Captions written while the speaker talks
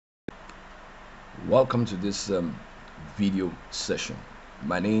Welcome to this video session.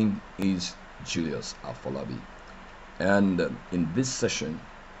 My name is Julius Afolabi, and in this session,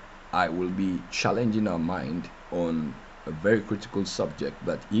 I will be challenging our mind on a very critical subject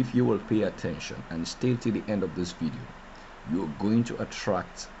that if you will pay attention and stay till the end of this video, you're going to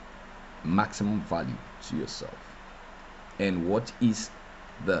attract maximum value to yourself. And what is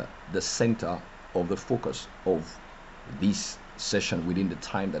the center of the focus of this session within the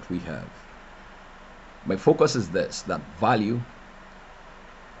time that we have? My focus is this, that value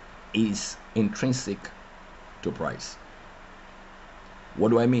is intrinsic to price. What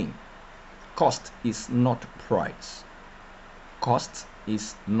do I mean? Cost is not price. Cost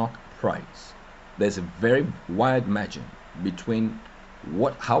is not price. There's a very wide margin between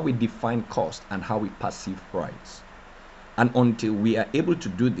how we define cost and how we perceive price. And until we are able to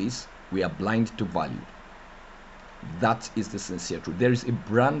do this, we are blind to value. That is the sincere truth. There is a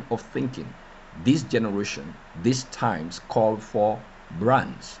brand of thinking. This generation, these times call for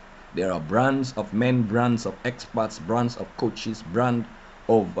brands. There are brands of men, brands of experts, brands of coaches, brands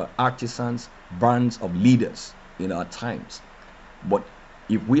of artisans, brands of leaders in our times. But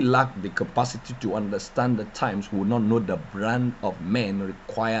if we lack the capacity to understand the times, we will not know the brand of men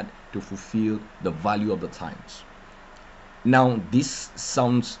required to fulfill the value of the times. Now, this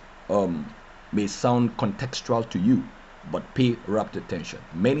may sound contextual to you, but pay rapt attention.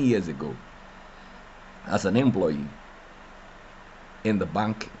 Many years ago, as an employee in the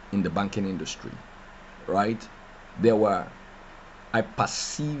banking industry, right, I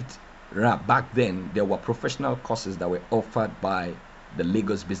perceived back then there were professional courses that were offered by the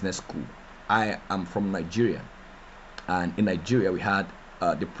Lagos Business School. I am from Nigeria, and in Nigeria we had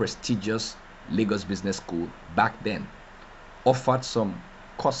the prestigious Lagos Business School back then offered some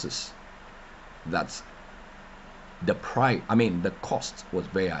courses that the cost was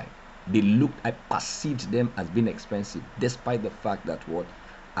very high. I perceived them as being expensive, despite the fact that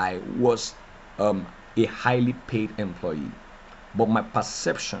I was a highly paid employee. But my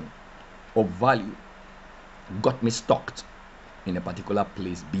perception of value got me stuck in a particular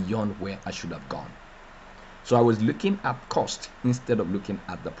place beyond where I should have gone. So I was looking at cost instead of looking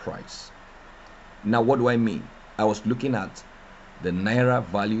at the price. Now, what do I mean? I was looking at the naira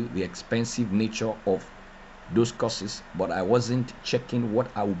value, the expensive nature of those courses, but I wasn't checking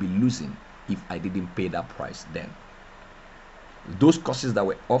what I would be losing if I didn't pay that price then. Those courses that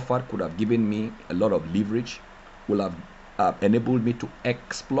were offered could have given me a lot of leverage, will have enabled me to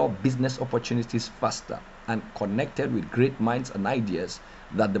explore business opportunities faster, and connected with great minds and ideas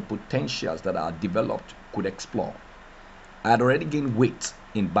that the potentials that are developed could explore. I had already gained weight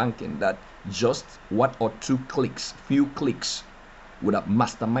in banking that just one or two clicks, few clicks, would have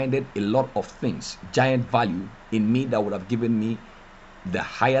masterminded a lot of things, giant value in me that would have given me the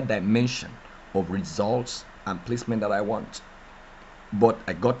higher dimension of results and placement that I want. But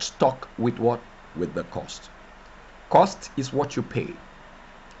I got stuck with what? With the cost. Cost is what you pay,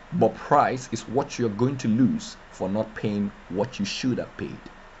 but price is what you're going to lose for not paying what you should have paid.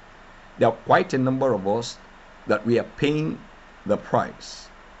 There are quite a number of us that we are paying the price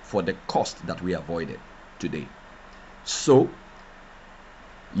for the cost that we avoided today. So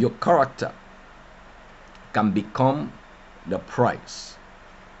your character can become the price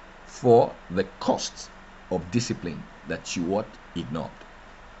for the cost of discipline that you ignored.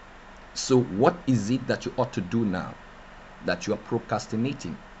 So what is it that you ought to do now that you are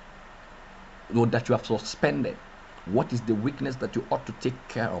procrastinating or that you have suspended? What is the weakness that you ought to take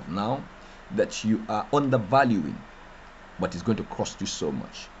care of now that you are undervaluing, but it's going to cost you so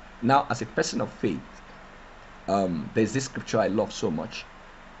much? Now, as a person of faith, there's this scripture I love so much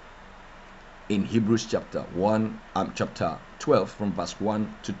in Hebrews chapter 12 from verse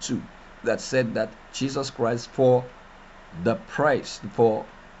 1 to 2 that said that Jesus Christ, for the price, for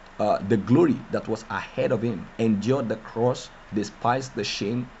the glory that was ahead of him, endured the cross, despised the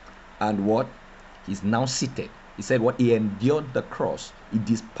shame, and what? He's now seated. He said what? He endured the cross, he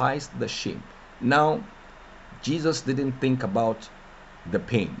despised the shame. Now, Jesus didn't think about the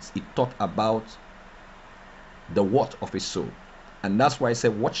pains, he thought about the worth of his soul. And that's why I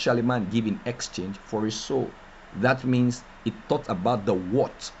said, what shall a man give in exchange for his soul? That means he thought about the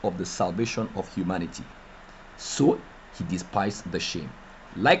worth of the salvation of humanity. So he despised the shame.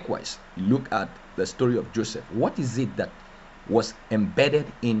 Likewise, look at the story of Joseph. What is it that was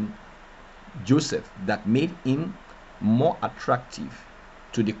embedded in Joseph that made him more attractive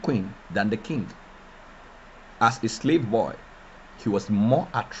to the queen than the king? As a slave boy, he was more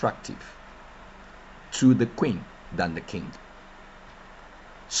attractive to the queen than the king.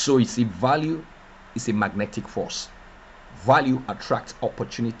 So you see, value is a magnetic force. Value attracts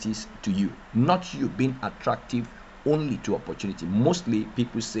opportunities to you, not you being attractive only to opportunity. Mostly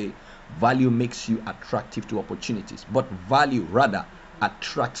people say value makes you attractive to opportunities, but value rather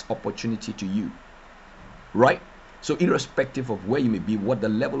attracts opportunity to you, right? So irrespective of where you may be, what the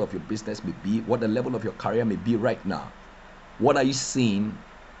level of your business may be, what the level of your career may be right now, what are you seeing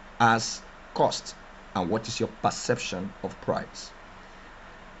as cost, and what is your perception of price?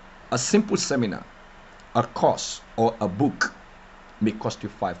 A simple seminar, a course, or a book may cost you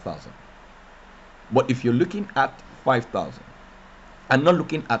 5,000. But if you're looking at 5,000 and not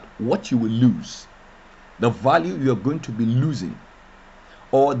looking at what you will lose, the value you're going to be losing,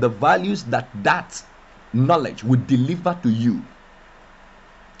 or the values that knowledge would deliver to you,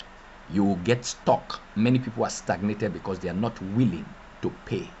 you will get stuck. Many people are stagnated because they are not willing to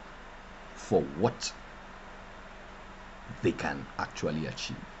pay for what they can actually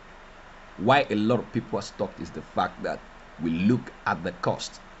achieve. Why a lot of people are stuck is the fact that we look at the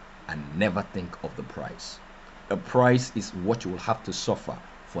cost and never think of the price. The price is what you will have to suffer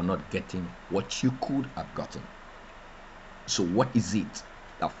for not getting what you could have gotten. So what is it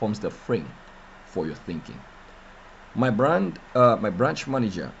that forms the frame for your thinking? My branch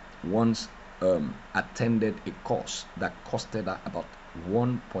manager once attended a course that costed her about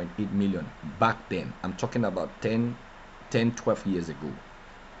 1.8 million back then. I'm talking about 12 years ago.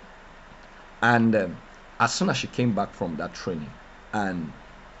 And as soon as she came back from that training and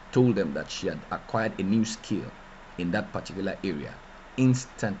told them that she had acquired a new skill in that particular area,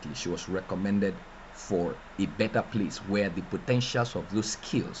 instantly she was recommended for a better place where the potentials of those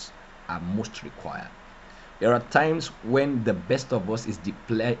skills are most required. There are times when the best of us is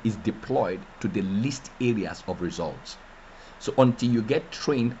deployed to the least areas of results. So until you get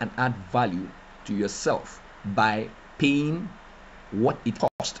trained and add value to yourself by paying what it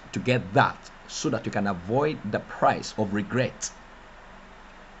costs to get that, so that you can avoid the price of regret,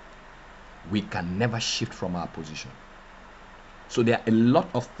 we can never shift from our position. So there are a lot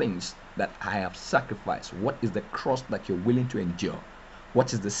of things that I have sacrificed. What is the cross that you're willing to endure?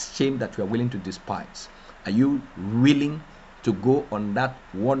 What is the shame that you are willing to despise? Are you willing to go on that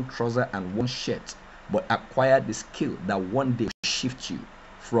one trouser and one shirt, but acquire the skill that one day shifts you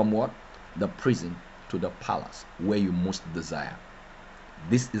from what? The prison to the palace where you most desire?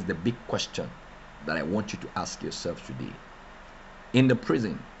 This is the big question that I want you to ask yourself today. In the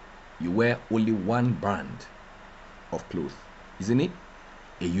prison, you wear only one brand of clothes, isn't it?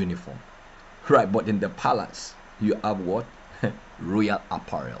 A uniform. Right, but in the palace, you have what? Royal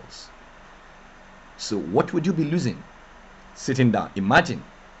apparels. So what would you be losing sitting down? Imagine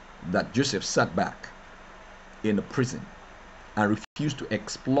that Joseph sat back in the prison and refused to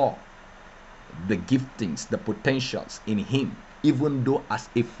explore the giftings, the potentials in him, even though as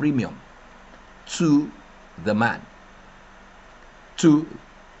a freemium to the man, to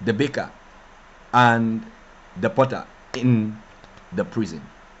the baker and the potter in the prison.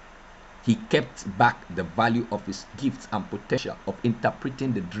 He kept back the value of his gifts and potential of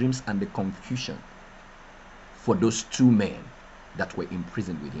interpreting the dreams and the confusion for those two men that were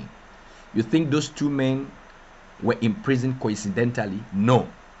imprisoned with him. You think those two men were imprisoned coincidentally? No.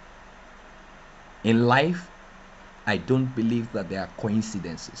 In life, I don't believe that there are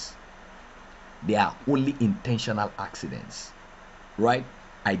coincidences. They are only intentional accidents, right?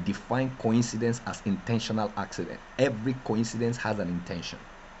 I define coincidence as intentional accident. Every coincidence has an intention,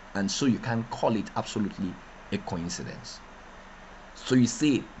 and so you can't call it absolutely a coincidence. So you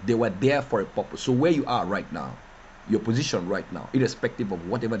see, they were there for a purpose. So where you are right now, your position right now, irrespective of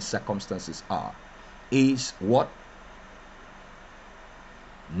whatever the circumstances are, is what?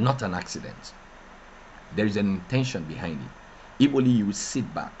 Not an accident. There is an intention behind it. If only you will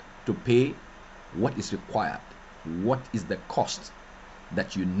sit back to pay what is required, what is the cost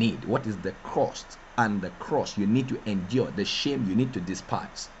that you need, what is the cost and the cross you need to endure, the shame you need to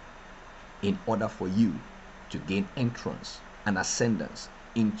despise in order for you to gain entrance and ascendance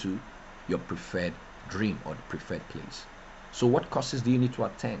into your preferred dream or the preferred place. So what courses do you need to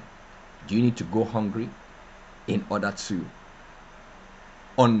attend? Do you need to go hungry in order to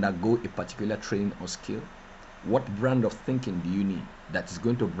undergo a particular training or skill? What brand of thinking do you need that is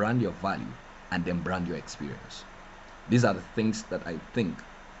going to brand your value and then brand your experience? These are the things that I think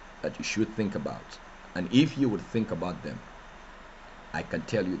that you should think about. And if you would think about them, I can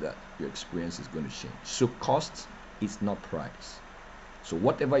tell you that your experience is going to change. So cost is not price. So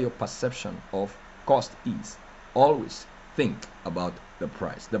whatever your perception of cost is, always think about the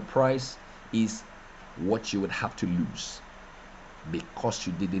price. The price is what you would have to lose because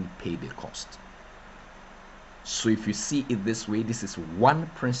you didn't pay the cost. So if you see it this way, this is one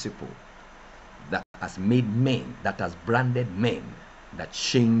principle that has made men, that has branded men, that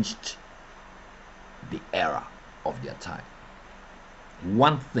changed the era of their time.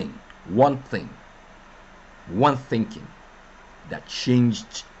 One thing, one thinking that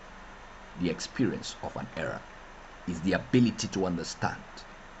changed the experience of an era is the ability to understand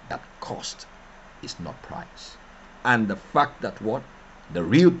that cost is not price. And the fact that what? The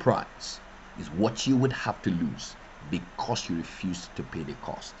real price is what you would have to lose because you refused to pay the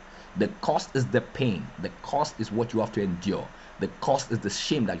cost. The cost is the pain. The cost is what you have to endure. The cost is the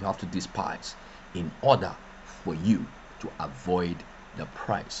shame that you have to despise in order for you to avoid the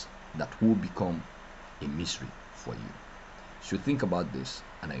price that will become a misery for you. So think about this,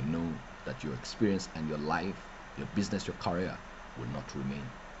 and I know that your experience and your life, your business, your career will not remain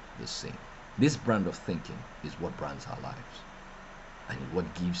the same. This brand of thinking is what brands our lives and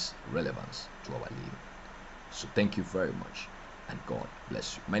what gives relevance to our living. So thank you very much, and God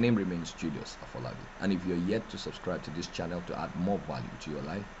bless you. My name remains Julius Afolabi, and if you're yet to subscribe to this channel to add more value to your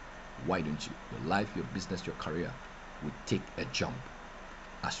life, why don't you? Your life, your business, your career will take a jump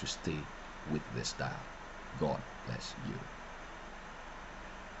as you stay with this dial. God bless you.